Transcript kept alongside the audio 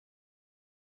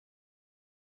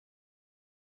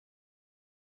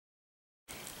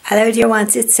Hello dear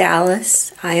ones, it's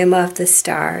Alice. I am of the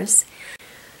stars.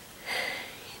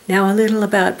 Now a little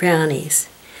about brownies.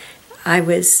 I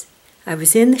was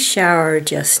in the shower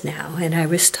just now and I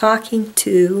was talking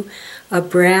to a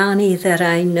brownie that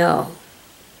I know.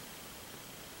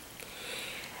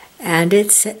 And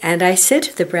I said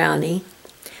to the brownie,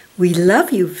 "We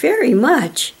love you very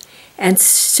much." And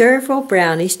several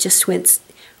brownies just went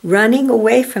running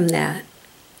away from that.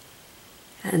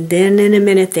 And then in a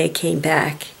minute they came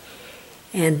back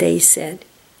and they said,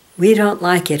 "We don't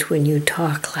like it when you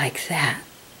talk like that."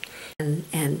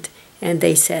 And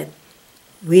they said,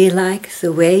 "We like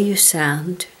the way you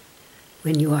sound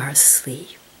when you are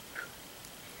asleep."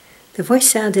 The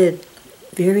voice sounded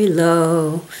very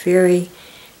low, very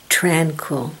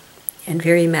tranquil, and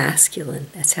very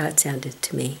masculine. That's how it sounded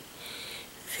to me.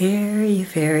 Very,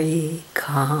 very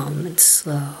calm and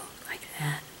slow, like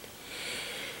that.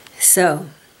 So,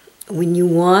 when you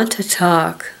want to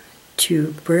talk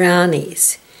to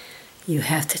brownies, you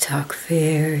have to talk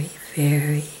very,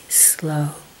 very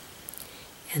slow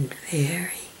and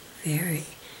very, very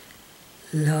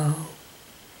low.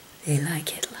 They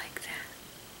like it like that,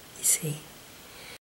 you see.